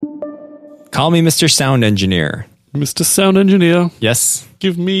Call me Mr. Sound Engineer. Mr. Sound Engineer, Yes.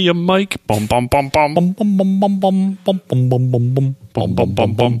 give me a mic. Bum, bum, bum, bum. Bum, bum, bum, bum, bum. Bum, bum, bum, bum, bum. Bum, bum,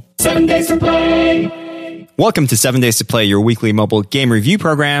 bum, bum. 7 Days to Play. Welcome to 7 Days to Play, your weekly mobile game review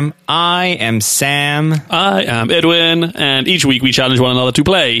program. I am Sam. I am Edwin, and each week we challenge one another to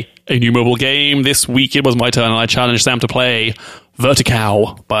play a new mobile game. This week it was my turn, and I challenged Sam to play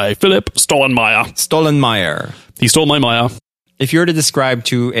Vertical by Philip Stollenmeyer. Stollenmeyer. He stole my Meyer. If you were to describe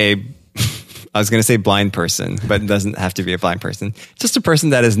to I was going to say blind person, but it doesn't have to be a blind person, just a person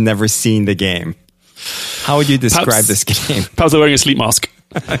that has never seen the game, how would you describe this game? Perhaps they're wearing a sleep mask.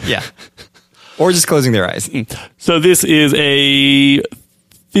 Yeah. Or just closing their eyes. So this is a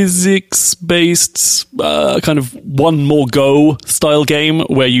physics-based kind of one more go style game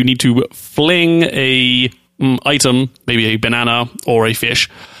where you need to fling a item, maybe a banana or a fish,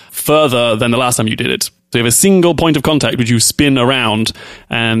 further than the last time you did it. So you have a single point of contact which you spin around,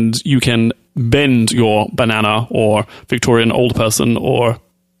 and you can bend your banana or Victorian old person or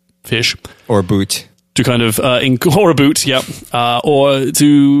fish. Or boot. To kind of, or a boot, yep. Or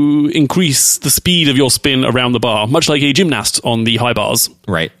to increase the speed of your spin around the bar, much like a gymnast on the high bars.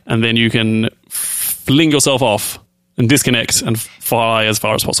 Right. And then you can fling yourself off and disconnect and fly as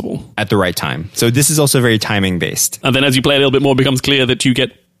far as possible. At the right time. So this is also very timing based. And then as you play a little bit more, it becomes clear that you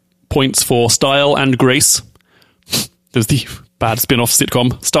get points for style and grace. There's the bad spin-off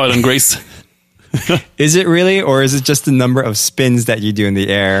sitcom, Style and Grace. Is it really? Or is it just the number of spins that you do in the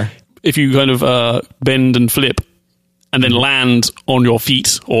air? If you kind of bend and flip and then land on your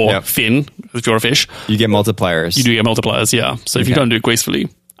feet or fin, if you're a fish. You get multipliers. You do get multipliers, yeah. So if you don't do it gracefully.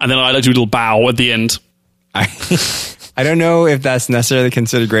 And then I like to do a little bow at the end. I don't know if that's necessarily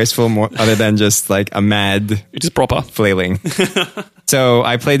considered graceful more other than just like a mad... It is proper. Flailing. So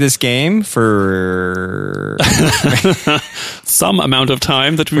I played this game for... some amount of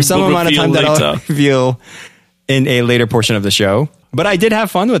time that we will some amount of time later. That I'll reveal in a later portion of the show. But I did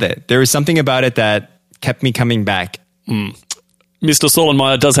have fun with it. There was something about it that kept me coming back. Mr.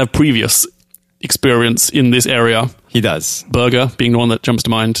 Stollenmeyer does have previous experience in this area. He does. Burger being the one that jumps to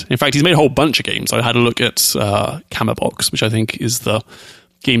mind. In fact, he's made a whole bunch of games. I had a look at Cammerbox, which I think is the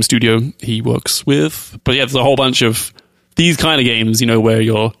game studio he works with. But yeah, there's a whole bunch of these kind of games, you know, where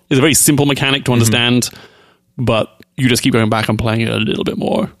it's a very simple mechanic to understand, but you just keep going back and playing it a little bit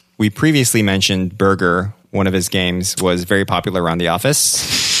more. We previously mentioned Burger. One of his games was very popular around the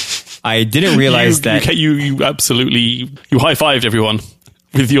office. I didn't realize that... You absolutely... You high-fived everyone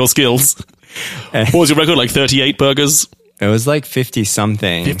with your skills. What was your record? Like 38 burgers? It was like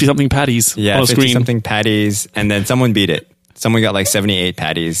 50-something. 50-something patties on a screen. 50-something patties. And then someone beat it. Someone got like 78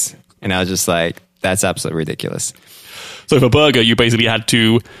 patties. And I was just like, that's absolutely ridiculous. So for burger, you basically had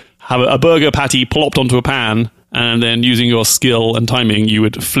to have a burger patty plopped onto a pan, and then using your skill and timing, you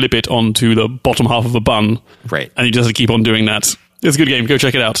would flip it onto the bottom half of a bun. Right. And you just have to keep on doing that. It's a good game. Go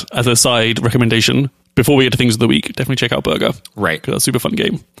check it out as a side recommendation. Before we get to things of the week, definitely check out Burger. Right. Because it's a super fun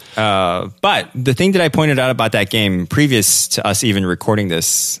game. But the thing that I pointed out about that game, previous to us even recording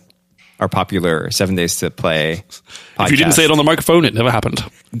this, our popular 7 Days to Play podcast. If you didn't say it on the microphone, it never happened.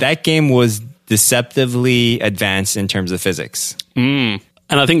 That game was deceptively advanced in terms of physics.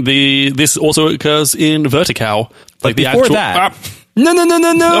 And I think this also occurs in Vertical. Like the before actual, that. No.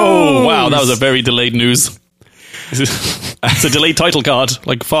 Oh, wow. That was a very delayed news. It's a delayed title card,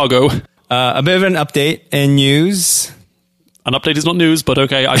 like Fargo. A bit of an update in news. An update is not news, but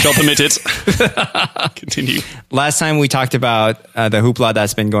okay, I shall permit it. Continue. Last time we talked about the hoopla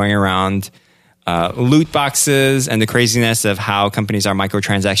that's been going around loot boxes and the craziness of how companies are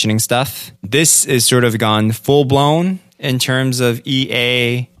microtransactioning stuff. This is sort of gone full-blown in terms of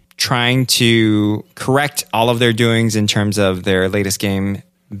EA trying to correct all of their doings in terms of their latest game,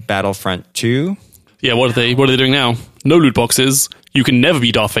 Battlefront 2. Yeah, what are they doing now? No loot boxes. You can never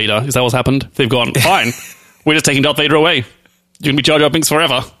be Darth Vader. Is that what's happened? They've gone, fine. We're just taking Darth Vader away. You can be Jar Jar Binks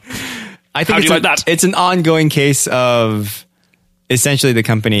forever. I think How do you like that? It's an ongoing case of essentially the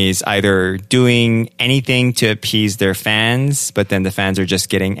companies either doing anything to appease their fans, but then the fans are just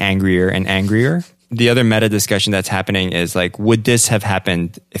getting angrier and angrier. The other meta discussion that's happening is like, would this have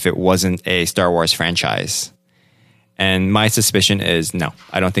happened if it wasn't a Star Wars franchise? And my suspicion is no.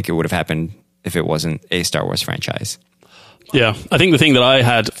 I don't think it would have happened if it wasn't a Star Wars franchise. Yeah, I think the thing that I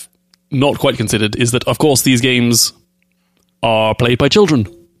had not quite considered is that, of course, these games are played by children.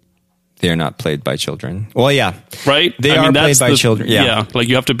 They're not played by children. Well, yeah. Right? They are played by children. Yeah, like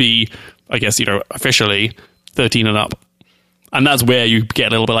you have to be, I guess, officially 13 and up. And that's where you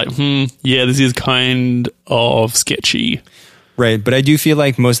get a little bit like, yeah, this is kind of sketchy. Right, but I do feel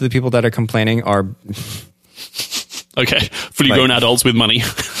like most of the people that are complaining are Okay, fully grown adults with money.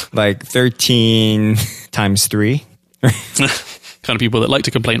 Like 13 times 3. Kind of people that like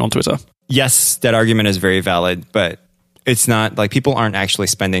to complain on Twitter. Yes, that argument is very valid, but it's not like people aren't actually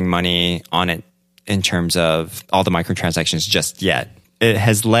spending money on it in terms of all the microtransactions just yet. It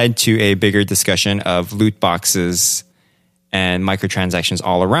has led to a bigger discussion of loot boxes and microtransactions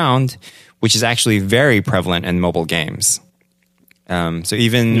all around, which is actually very prevalent in mobile games. So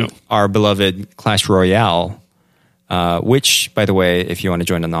even our beloved Clash Royale, which, by the way, if you want to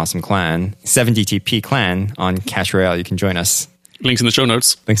join an awesome clan, 7DTP clan on Clash Royale, you can join us. Links in the show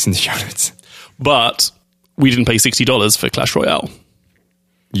notes. Links in the show notes. But we didn't pay $60 for Clash Royale.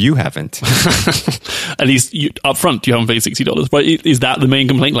 You haven't. At least up front, you haven't paid $60. But is that the main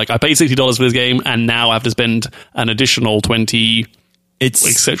complaint? Like, I paid $60 for this game, and now I have to spend an additional $20,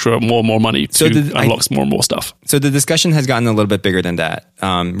 etc., more money to unlock more and more stuff. So the discussion has gotten a little bit bigger than that,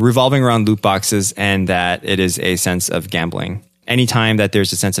 revolving around loot boxes and that it is a sense of gambling. Anytime that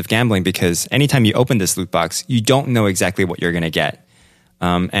there's a sense of gambling, because anytime you open this loot box, you don't know exactly what you're going to get.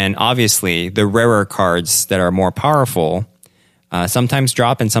 And obviously, the rarer cards that are more powerful sometimes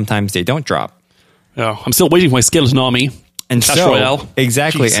drop and sometimes they don't drop. Yeah, I'm still waiting for my skeleton army. And Clash so, Royale.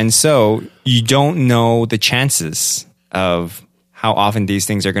 Exactly. Jeez. And so you don't know the chances of how often these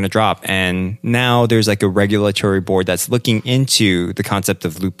things are going to drop. And now there's like a regulatory board that's looking into the concept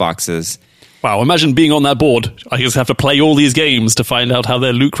of loot boxes. Wow, imagine being on that board. I just have to play all these games to find out how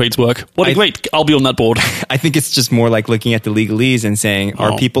their loot crates work. Great, I'll be on that board. I think it's just more like looking at the legalese and saying,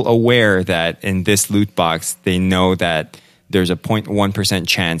 are people aware that in this loot box, they know that there's a 0.1%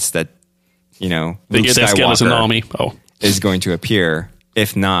 chance that, you know, they Luke get their skeleton Skywalker army is going to appear.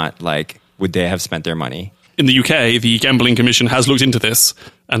 If not, like, would they have spent their money? In the UK, the Gambling Commission has looked into this,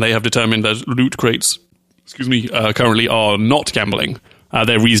 and they have determined that loot crates, currently are not gambling.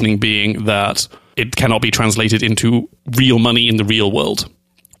 Their reasoning being that it cannot be translated into real money in the real world,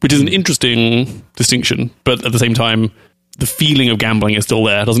 which is an interesting distinction. But at the same time, the feeling of gambling is still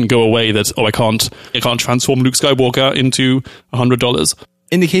there. It doesn't go away that, I can't transform Luke Skywalker into $100.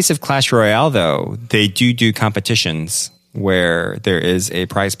 In the case of Clash Royale, though, they do competitions where there is a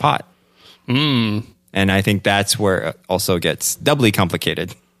prize pot. And I think that's where it also gets doubly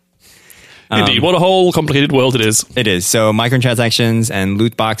complicated. Indeed, what a whole complicated world it is. It is. So microtransactions and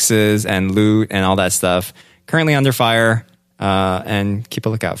loot boxes and loot and all that stuff currently under fire, and keep a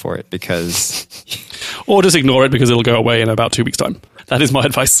lookout for it because... Or just ignore it because it'll go away in about 2 weeks' time. That is my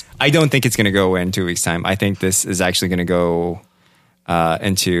advice. I don't think it's going to go away in 2 weeks' time. I think this is actually going to go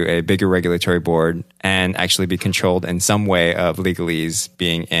into a bigger regulatory board and actually be controlled in some way of legalese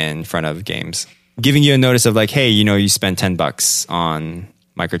being in front of games. Giving you a notice of like, hey, you know, you spent $10 on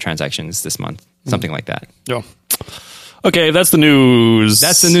microtransactions this month. Something like that. Yeah. Okay, that's the news.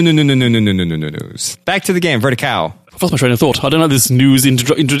 That's the news. Back to the game, Vertical. I've lost my train of thought. I don't know this news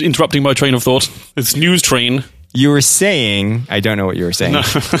interrupting my train of thought. This news train. You were saying, I don't know what you were saying,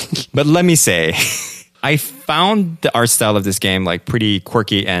 but let me say, I found the art style of this game like pretty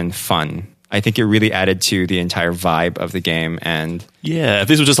quirky and fun. I think it really added to the entire vibe of the game. And yeah, if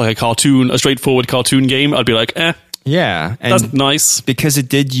this was just like a straightforward cartoon game, I'd be like, yeah, and that's nice. Because it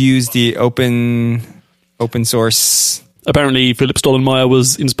did use the open source. Apparently, Philip Stollenmeyer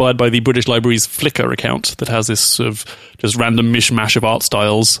was inspired by the British Library's Flickr account that has this sort of just random mishmash of art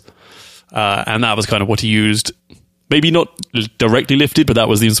styles. And that was kind of what he used. Maybe not directly lifted, but that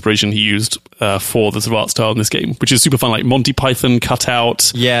was the inspiration he used for the sort of art style in this game, which is super fun, like Monty Python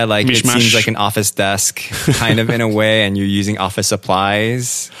cutout. Yeah, like mishmash. It seems like an office desk kind of in a way, and you're using office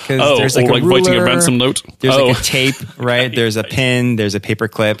supplies. Oh, there's like a ruler, writing a ransom note. There's like a tape, right? There's a pin, there's a paper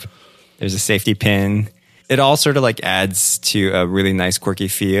clip, there's a safety pin. It all sort of like adds to a really nice quirky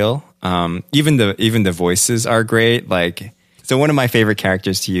feel. Even the voices are great. Like, so one of my favorite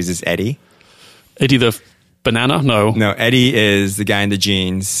characters to use is Eddie. Eddie the banana? No, Eddie is the guy in the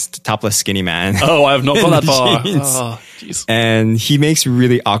jeans, the topless skinny man. Oh, I have not gone that far. Oh, and he makes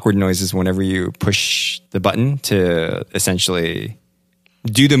really awkward noises whenever you push the button to essentially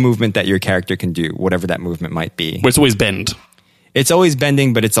do the movement that your character can do, whatever that movement might be. But it's always bend. It's always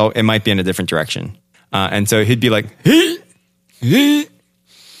bending, but it might be in a different direction. And so he'd be like,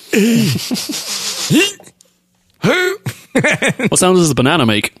 what sound does the banana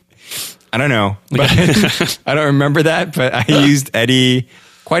make? I don't know. But I don't remember that, but I used Eddie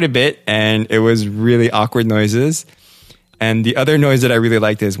quite a bit, and it was really awkward noises. And the other noise that I really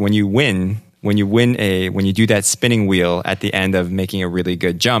liked is when you do that spinning wheel at the end of making a really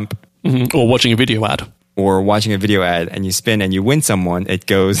good jump. Mm-hmm. Or watching a video ad. And you spin and you win someone, it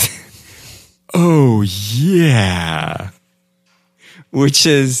goes, oh yeah. which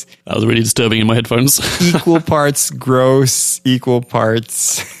is That was really disturbing in my headphones. equal parts gross, equal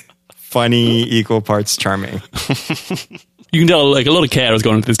parts funny, equal parts charming. You can tell like a lot of care has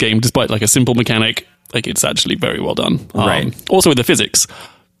gone into this game, despite like a simple mechanic. Like it's actually very well done. Right. Also with the physics.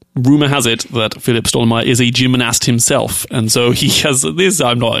 Rumor has it that Philip Stolmeyer is a gymnast himself, and so he has this.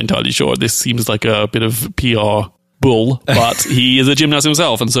 I'm not entirely sure. This seems like a bit of PR bull, but he is a gymnast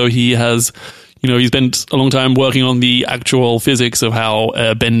himself, and so he has, he spent a long time working on the actual physics of how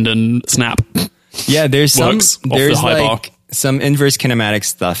bend and snap. Yeah, there's Works off the high bar. some inverse kinematic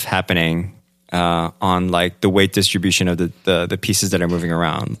stuff happening on like the weight distribution of the pieces that are moving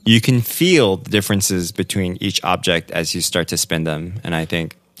around. You can feel the differences between each object as you start to spin them, and I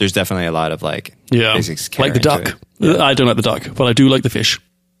think there's definitely a lot of like physics care like the into duck. it. Yeah. I don't like the duck, but I do like the fish.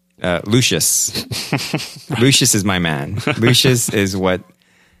 Lucius. Lucius is my man. Lucius is what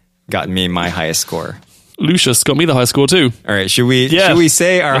got me my highest score. Lucius got me the high score too. All right, should we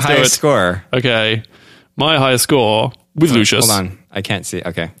say our Let's do highest it. score? Okay, my highest score with Lucius Hold on, I can't see.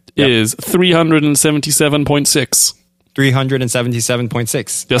 Okay, is 377.6.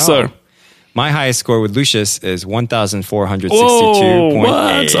 377.6. Yes, sir. My highest score with Lucius is 1,462.8. Whoa,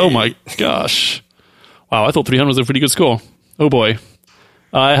 what? Oh my gosh. Wow, I thought 300 was a pretty good score. Oh boy.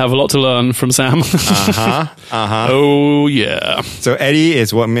 I have a lot to learn from Sam. Oh yeah. So Eddie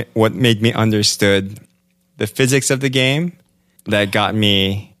is what made me understood the physics of the game that got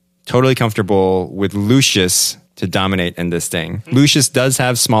me totally comfortable with Lucius to dominate in this thing. Lucius does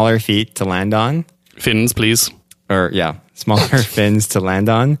have smaller feet to land on. Fins, please. Smaller fins to land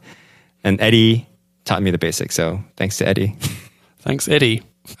on. And Eddie taught me the basics, so thanks to Eddie. Thanks, Eddie.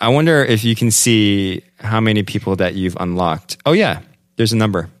 I wonder if you can see how many people that you've unlocked. Oh yeah, there's a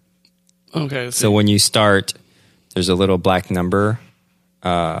number. Okay. So when you start, there's a little black number,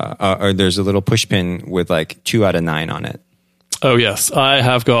 or there's a little push pin with like 2 out of 9 on it. Oh yes, I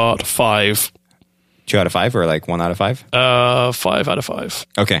have got 5. 2 out of 5 or like 1 out of 5? 5 out of 5.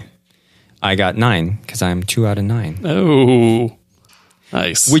 Okay. I got 9 because I'm 2 out of 9. Oh,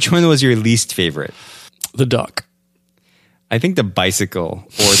 nice. Which one was your least favorite? The duck. I think the bicycle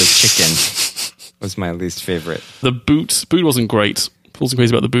or the chicken was my least favorite. The boot. Boot wasn't great. Wasn't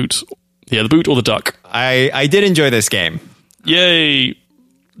crazy about the boot. Yeah, the boot or the duck. I did enjoy this game. Yay.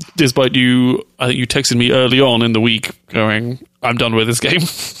 Despite you, I think you texted me early on in the week going, I'm done with this game.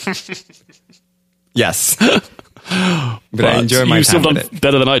 Yes. But I enjoy my you've still time done with it.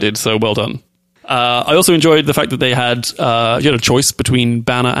 better than I did, so well done. I also enjoyed the fact that they had you had a choice between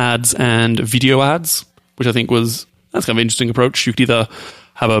banner ads and video ads, which I think that's kind of an interesting approach. You could either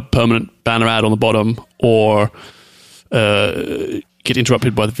have a permanent banner ad on the bottom or get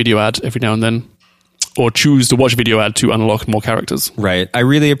interrupted by the video ad every now and then, or choose to watch video ad to unlock more characters. Right. I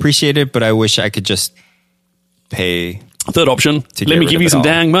really appreciate it, but I wish I could just pay. Third option, To let get me rid give of you it some all.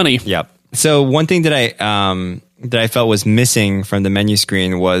 dang money. Yep. So one thing that I felt was missing from the menu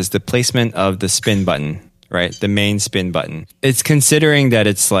screen was the placement of the spin button, right? The main spin button. It's considering that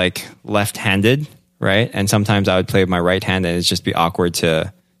it's like left-handed, right? And sometimes I would play with my right hand and it'd just be awkward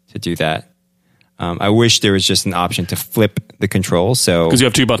to do that. I wish there was just an option to flip the controls. So Because you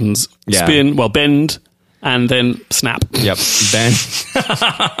have 2 buttons. Yeah. Bend, and then snap. yep, Ben.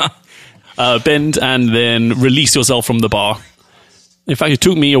 Bend and then release yourself from the bar. In fact, it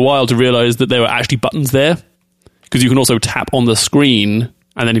took me a while to realize that there were actually buttons there, because you can also tap on the screen,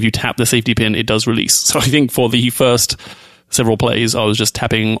 and then if you tap the safety pin, it does release. So I think for the first several plays, I was just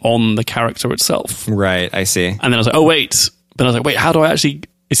tapping on the character itself. Right, I see. And then I was like, oh, wait. Then I was like, wait, how do I actually...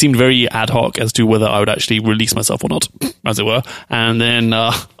 It seemed very ad hoc as to whether I would actually release myself or not, as it were. And then I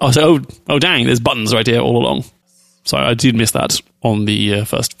was like, oh, dang, there's buttons right here all along. So I did miss that on the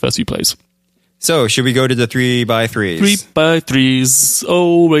first few plays. So should we go to the 3x3s? 3x3s,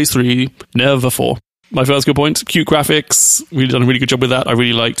 always 3, never 4. My first good point, cute graphics. We've done a really good job with that. I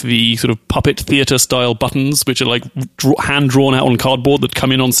really liked the sort of puppet theatre style buttons, which are like hand drawn out on cardboard that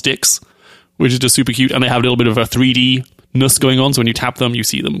come in on sticks, which is just super cute. And they have a little bit of a 3D-ness going on. So when you tap them, you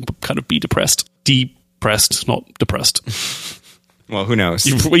see them kind of be depressed. Depressed, not depressed. Well, who knows?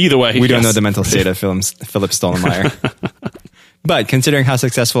 Either way. We don't yes. know the mental state of Philip Stolmeyer. But considering how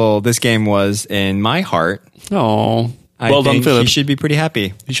successful this game was in my heart, Oh, I well done, think Philip. he should be pretty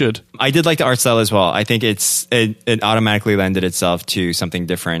happy. You should. I did like the art style as well. I think it automatically lended itself to something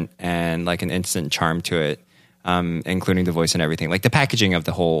different and like an instant charm to it, including the voice and everything. Like the packaging of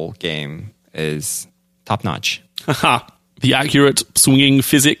the whole game is top notch. Haha. The accurate swinging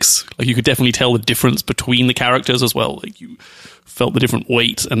physics. Like you could definitely tell the difference between the characters as well. Like you felt the different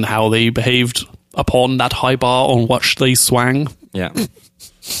weight and how they behaved upon that high bar on which they swang. Yeah.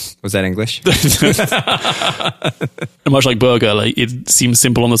 Was that English? And much like Burger, like it seems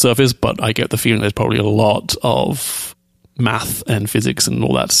simple on the surface, but I get the feeling there's probably a lot of math and physics and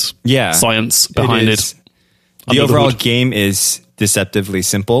all that science behind it. The overall game is deceptively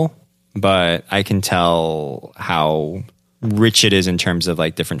simple, but I can tell how rich it is in terms of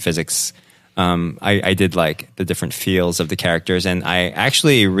like different physics. I did like the different feels of the characters, and I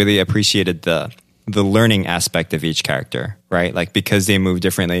actually really appreciated the learning aspect of each character, right? Like because they move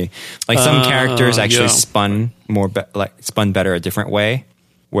differently. Like some characters actually spun better a different way,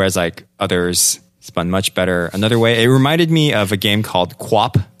 whereas like others spun much better another way. It reminded me of a game called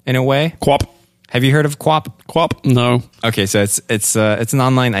QWOP in a way. QWOP. Have you heard of QWOP? QWOP? No. Okay, so it's an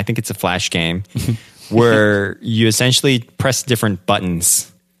online. I think it's a flash game where you essentially press different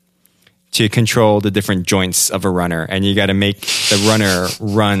buttons to control the different joints of a runner, and you got to make the runner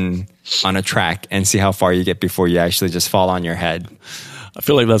run on a track and see how far you get before you actually just fall on your head. I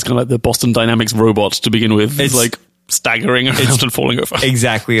feel like that's kind of like the Boston Dynamics robot to begin with. It's like staggering around and falling over.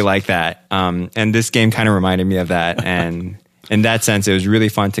 Exactly like that. And this game kind of reminded me of that. And in that sense, it was really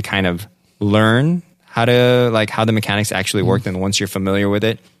fun to kind of learn how the mechanics actually worked. And once you're familiar with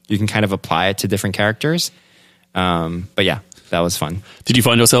it, you can kind of apply it to different characters. But yeah, that was fun. Did you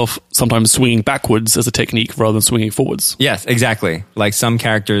find yourself sometimes swinging backwards as a technique rather than swinging forwards? Yes, exactly. Like some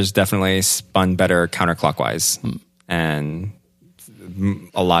characters definitely spun better counterclockwise, and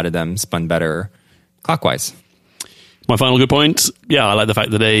a lot of them spun better clockwise. My final good point, I like the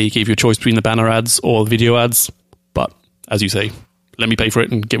fact that they gave you a choice between the banner ads or the video ads. But as you say, let me pay for it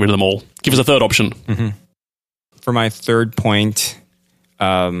and get rid of them all. Give us a third option. Mm-hmm. For my third point,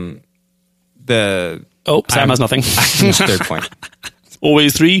 Sam has nothing. Third point.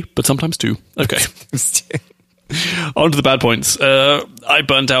 Always 3, but sometimes 2. Okay. On to the bad points. I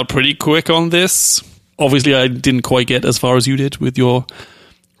burnt out pretty quick on this. Obviously, I didn't quite get as far as you did with your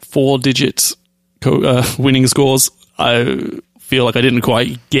 4-digit winning scores. I feel like I didn't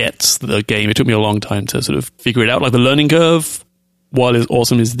quite get the game. It took me a long time to sort of figure it out. Like the learning curve, while it's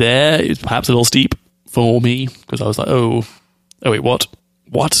awesome, is there. It's perhaps a little steep for me because I was like, oh wait, what?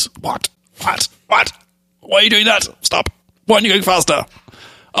 Why are you doing that? Stop. Why aren't you going faster?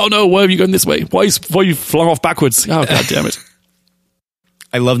 Oh no, why are you going this way? Why are you flung off backwards? Oh, god damn it.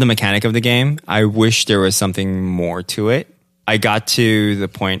 I love the mechanic of the game. I wish there was something more to it. I got to the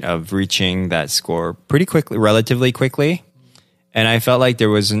point of reaching that score pretty quickly, relatively quickly. And I felt like there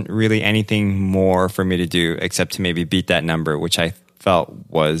wasn't really anything more for me to do except to maybe beat that number, which I felt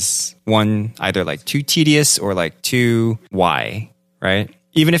was either like too tedious or like too why, right?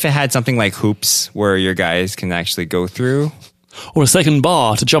 Even if it had something like hoops where your guys can actually go through. Or a second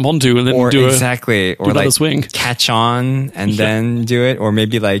bar to jump onto and then do like swing. Catch on and then do it. Or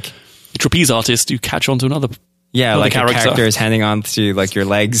maybe like a trapeze artist, you catch onto another like character. A character is handing on to like your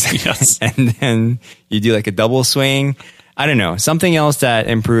legs. Yes. And then you do like a double swing. I don't know. Something else that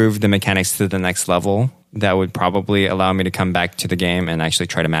improved the mechanics to the next level that would probably allow me to come back to the game and actually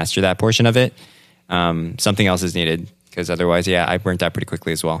try to master that portion of it. Something else is needed. Because otherwise, I burnt out pretty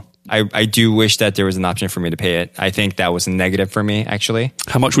quickly as well. I do wish that there was an option for me to pay it. I think that was a negative for me, actually.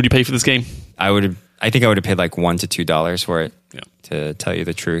 How much would you pay for this game? I think I would have paid like $1 to $2 for it, to tell you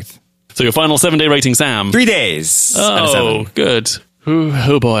the truth. So your final 7-day rating, Sam? 3 days. Oh, out of 7. Good.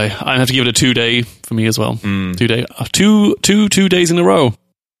 Oh boy, I have to give it a 2-day for me as well. 2 day, 2 days in a row.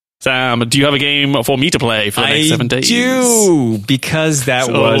 Sam, do you have a game for me to play for the next 7 days? I do, because that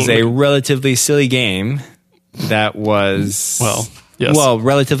was a relatively silly game. That was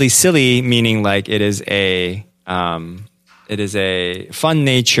relatively silly, meaning like it is a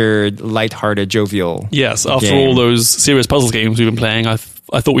fun-natured, lighthearted, jovial. Yes, after game. all those serious puzzle games we've been playing, I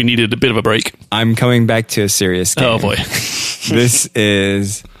thought we needed a bit of a break. I'm coming back to a serious game. Oh boy, this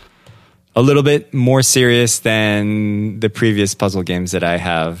is a little bit more serious than the previous puzzle games that I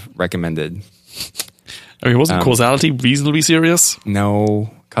have recommended. I mean, wasn't Causality reasonably serious? No,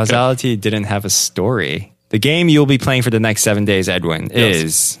 Causality didn't have a story. The game you'll be playing for the next 7 days, Edwin,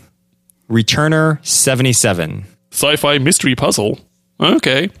 is Returner 77. Sci-fi mystery puzzle.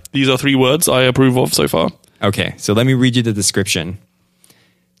 Okay. These are 3 words I approve of so far. Okay, so let me read you the description.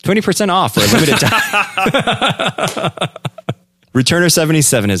 20% off for a limited time. Returner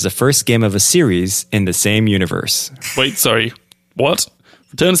 77 is the first game of a series in the same universe. Wait, sorry. What?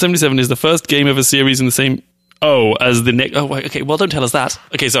 Returner 77 is the first game of a series in the same... Oh, as the next... Oh, wait, okay. Well, don't tell us that.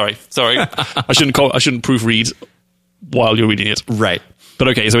 Okay, sorry. I shouldn't proofread while you're reading it. Right. But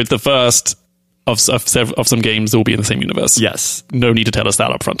okay, so it's the first of some games that will be in the same universe. Yes. No need to tell us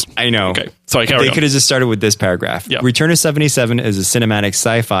that up front. I know. Okay. Sorry, carry on. They could have just started with this paragraph. Yeah. Returner 77 is a cinematic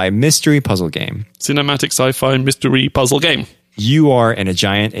sci-fi mystery puzzle game. Cinematic sci-fi mystery puzzle game. You are in a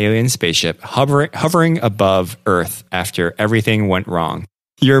giant alien spaceship hovering above Earth after everything went wrong.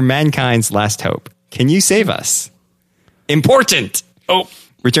 You're mankind's last hope. Can you save us? Important! Oh,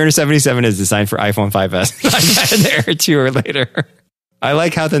 Return to 77 is designed for iPhone 5S. iPad Air 2 or later. I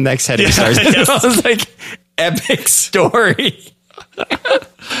like how the next heading starts. yes. I was like, epic story.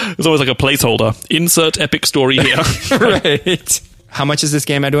 it's always like a placeholder. Insert epic story here. Right. How much is this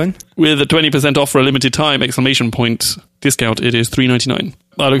game, Edwin? With a 20% off for a limited time, exclamation point discount, it is $3.99.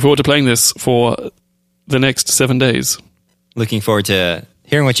 I look forward to playing this for the next 7 days. Looking forward to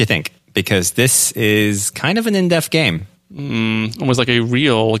hearing what you think, because this is kind of an in-depth game. Almost like a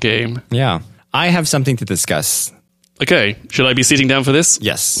real game. Yeah. I have something to discuss. Okay, should I be sitting down for this?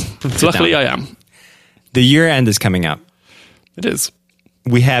 Yes. Luckily, I am. The year end is coming up. It is.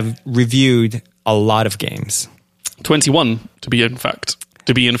 We have reviewed a lot of games. 21 to be in fact.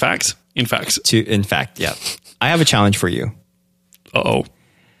 In fact, yeah. I have a challenge for you. Uh-oh.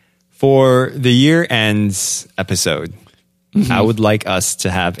 For the year ends episode, I would like us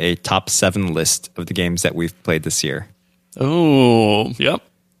to have a top 7 list of the games that we've played this year. Oh, yep.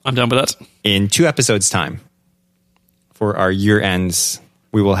 I'm down with that. In 2 episodes' time, for our year ends,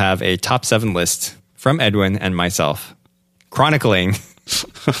 we will have a top 7 list from Edwin and myself, chronicling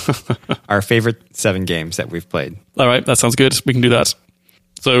our favorite 7 games that we've played. All right, that sounds good. We can do that.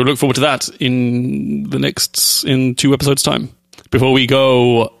 So look forward to that in 2 episodes' time. Before we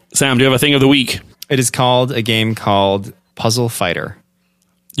go, Sam, do you have a thing of the week? It is called a game called Puzzle Fighter.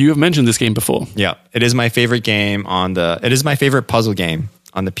 You have mentioned this game before. Yeah, it is my favorite game it is my favorite puzzle game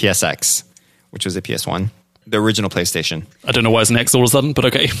on the PSX, which was a PS1, the original PlayStation. I don't know why it's an X all of a sudden, but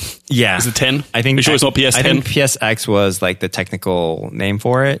okay. Yeah. Is it 10? I think. Are you sure it's not PS10? I think PSX was like the technical name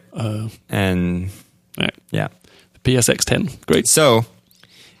for it. And Right. yeah. PSX 10. Great. So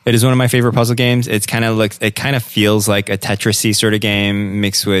it is one of my favorite puzzle games. It kind of feels like a Tetris-y sort of game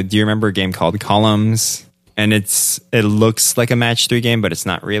mixed with, do you remember a game called Columns? And it looks like a match 3 game, but it's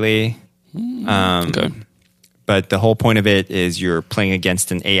not really. Okay. But the whole point of it is you're playing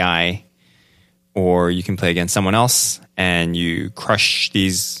against an AI, or you can play against someone else, and you crush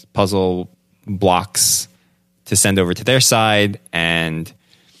these puzzle blocks to send over to their side, and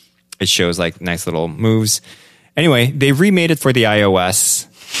it shows like nice little moves. Anyway, they remade it for the iOS,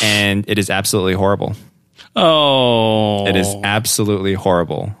 and it is absolutely horrible. Oh. It is absolutely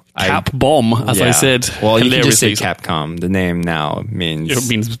horrible. Cap bomb, as I said. Well, you can just say hilariously. Capcom. The name now means It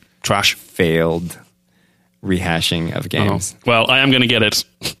means trash. failed rehashing of games. Well, I am going to get it.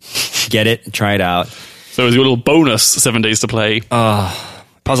 Get it, try it out. So it's your little bonus 7 days to play.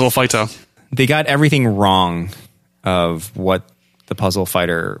 Puzzle Fighter. They got everything wrong of what the Puzzle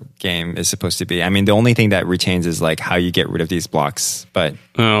Fighter game is supposed to be. I mean, the only thing that retains is like how you get rid of these blocks, but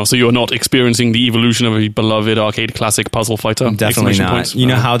Oh, so you're not experiencing the evolution of a beloved arcade classic Puzzle Fighter? definitely Exclamation not. point. You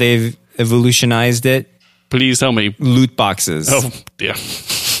know how they've evolutionized it? Please tell me. Loot boxes. Oh, dear.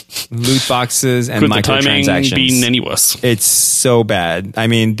 Loot boxes and Could the timing microtransactions. been any worse? It's so bad. I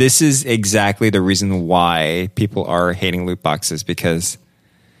mean, this is exactly the reason why people are hating loot boxes, because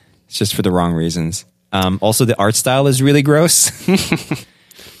it's just for the wrong reasons. Also, the art style is really gross.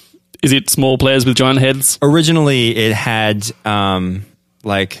 Is it small players with giant heads? Originally, it had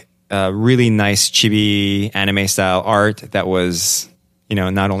like really nice chibi anime style art that was,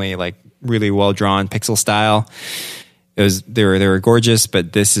 not only like really well drawn pixel style. They were gorgeous,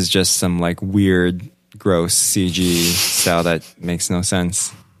 but this is just some like weird, gross CG style that makes no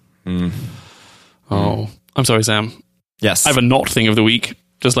sense. Oh, I'm sorry, Sam. Yes, I have a not thing of the week,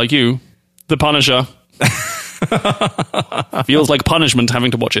 just like you. The Punisher. Feels like punishment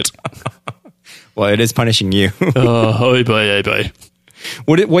having to watch it. Well, it is punishing you. Oh boy.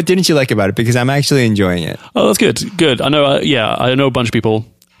 What didn't you like about it? Because I'm actually enjoying it. Oh, that's good. Good. I know. I know a bunch of people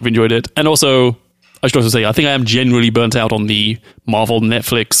have enjoyed it, and also I should also say I think I am generally burnt out on the Marvel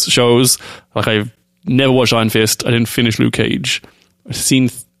Netflix shows. Like I've never watched Iron Fist. I didn't finish Luke Cage. I've seen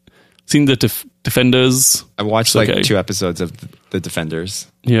the Defenders. I watched It's like okay. 2 episodes of the Defenders.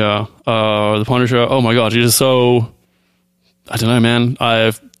 Yeah. The Punisher. Oh my god, it is so. I don't know, man.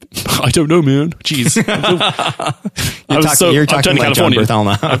 I don't know, man. Jeez. You're I've talking turned like John Californian. Berthel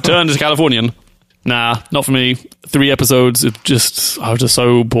now. I've turned to Californian. Nah, not for me. 3 episodes. I was just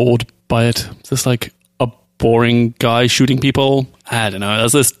so bored by it. It's just like a boring guy shooting people. I don't know.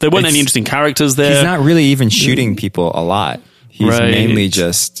 There weren't any interesting characters there. He's not really even shooting people a lot. He's Right. mainly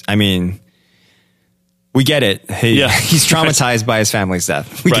just, I mean, we get it. He's traumatized by his family's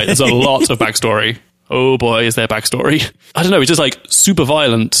death. Right, there's a lot of backstory. Oh boy, is there backstory. I don't know, it's just like super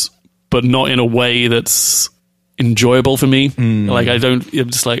violent, but not in a way that's enjoyable for me. Like I'm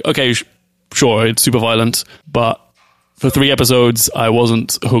just like, okay, sure, it's super violent, but For 3 episodes, I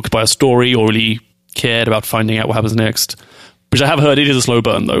wasn't hooked by a story or really cared about finding out what happens next. Which I have heard it is a slow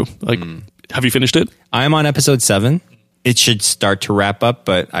burn, though. Like, have you finished it? I'm on episode 7. It should start to wrap up,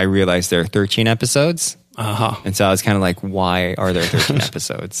 but I realized there are 13 episodes. And so I was kind of like, why are there 13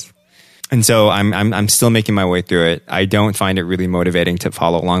 episodes? And so I'm still making my way through it. I don't find it really motivating to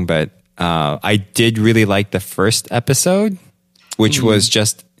follow along, but I did really like the first episode, which was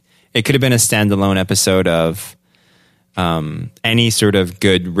just, it could have been a standalone episode of any sort of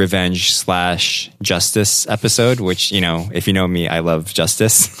good revenge / justice episode, which, if you know me, I love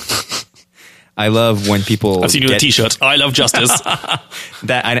justice. I love when people I've seen you in a t-shirt. I love justice.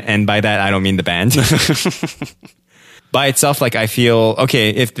 And by that, I don't mean the band. By itself, like, I feel, okay,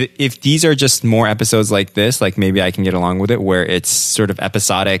 if these are just more episodes like this, like, maybe I can get along with it, where it's sort of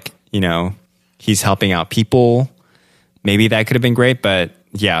episodic, he's helping out people. Maybe that could have been great, but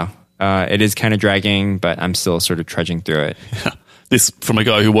yeah, it is kind of dragging, but I'm still sort of trudging through it. This from a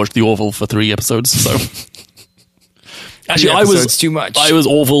guy who watched The Orville for 3 episodes, so... Actually, I was too much. I was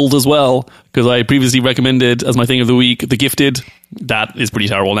Orvilled as well, because I previously recommended as my thing of the week The Gifted. That is pretty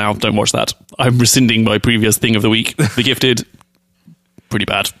terrible now. Don't watch that. I'm rescinding my previous thing of the week. The Gifted, pretty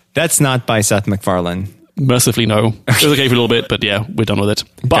bad. That's not by Seth MacFarlane. Mercifully, no. It was okay for a little bit, but yeah, we're done with it.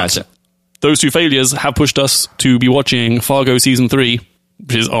 But Gotcha. Those 2 failures have pushed us to be watching Fargo Season 3,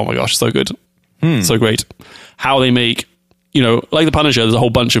 which is, oh my gosh, so good. So great. How they make, like The Punisher, there's a whole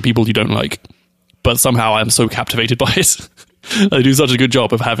bunch of people you don't like. But somehow I'm so captivated by it. They do such a good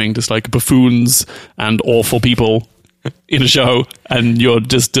job of having just like buffoons and awful people in a show, and you're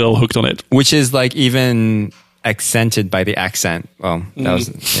just still hooked on it. Which is like even accented by the accent. Well, that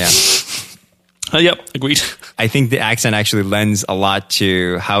was, yeah. Yep, agreed. I think the accent actually lends a lot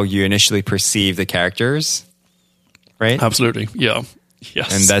to how you initially perceive the characters, right? Absolutely, yeah.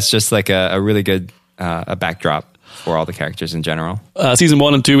 Yes. And that's just like a really good a backdrop for all the characters in general. Season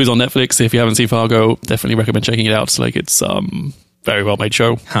 1 and 2 is on Netflix. If you haven't seen Fargo, definitely recommend checking it out. Like, it's very well made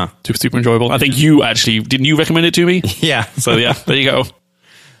show. Super enjoyable. I think you actually, didn't you recommend it to me? Yeah. So yeah, there you go.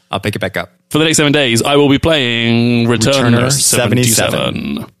 I'll pick it back up. For the next 7 days, I will be playing Returner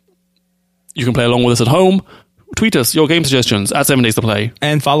 77. You can play along with us at home. Tweet us your game suggestions at 7 Days to Play.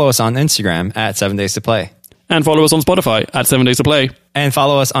 And follow us on Instagram at 7 Days to Play. And follow us on Spotify at 7 Days to Play. And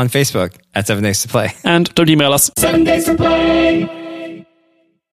follow us on Facebook at 7 Days to Play. And don't email us. 7 Days to Play.